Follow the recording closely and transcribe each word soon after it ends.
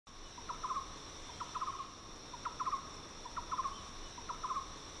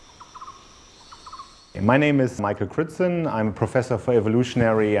My name is Michael Crutzen. I'm a professor for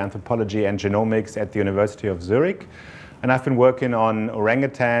evolutionary anthropology and genomics at the University of Zurich. And I've been working on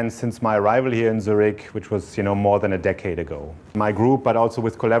orangutans since my arrival here in Zurich, which was, more than a decade ago. My group, but also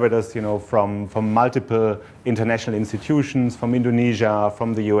with collaborators, from multiple international institutions, from Indonesia,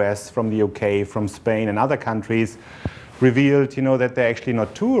 from the US, from the UK, from Spain and other countries, revealed, that there are actually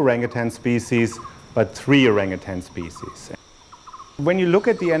not two orangutan species, but three orangutan species. When you look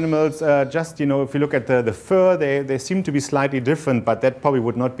at the animals, if you look at the fur, they seem to be slightly different, but that probably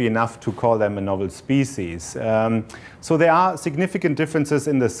would not be enough to call them a novel species. So there are significant differences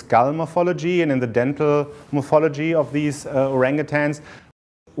in the skull morphology and in the dental morphology of these orangutans.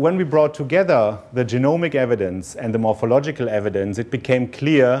 When we brought together the genomic evidence and the morphological evidence, it became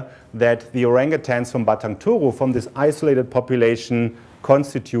clear that the orangutans from Batang Toru, from this isolated population,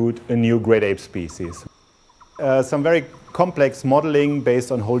 constitute a new great ape species. Some very complex modeling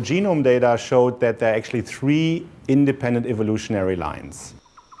based on whole genome data showed that there are actually three independent evolutionary lines.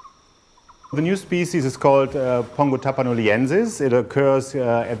 The new species is called Pongo tapanuliensis. It occurs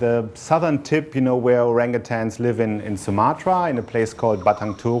at the southern tip, where orangutans live in Sumatra, in a place called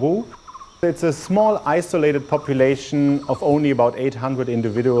Batang Toru. It's a small isolated population of only about 800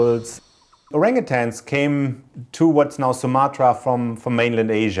 individuals. Orangutans came to what's now Sumatra from mainland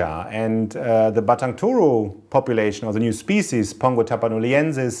Asia, and the Batang Toru population, or the new species, Pongo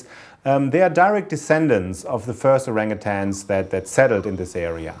tapanuliensis, they are direct descendants of the first orangutans that settled in this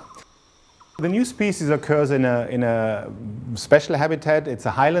area. The new species occurs in a special habitat. It's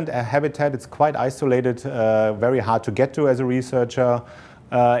a highland habitat. It's quite isolated, very hard to get to as a researcher.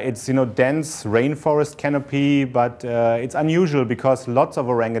 It's dense rainforest canopy, but it's unusual because lots of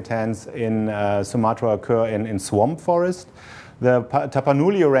orangutans in Sumatra occur in swamp forest. The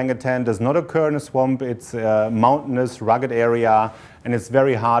Tapanuli orangutan does not occur in a swamp. It's a mountainous, rugged area, and it's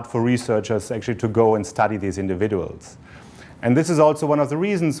very hard for researchers actually to go and study these individuals. And this is also one of the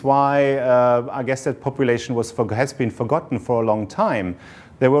reasons why I guess that population has been forgotten for a long time.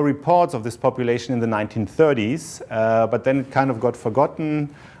 There were reports of this population in the 1930s, but then it kind of got forgotten,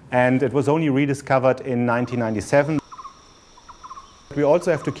 and it was only rediscovered in 1997. We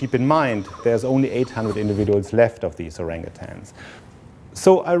also have to keep in mind there's only 800 individuals left of these orangutans.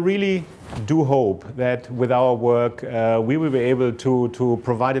 So I really do hope that with our work we will be able to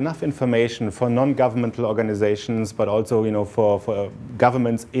provide enough information for non-governmental organizations, but also for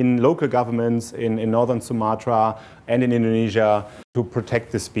governments, local governments in northern Sumatra and in Indonesia, to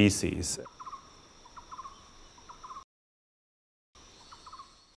protect the species.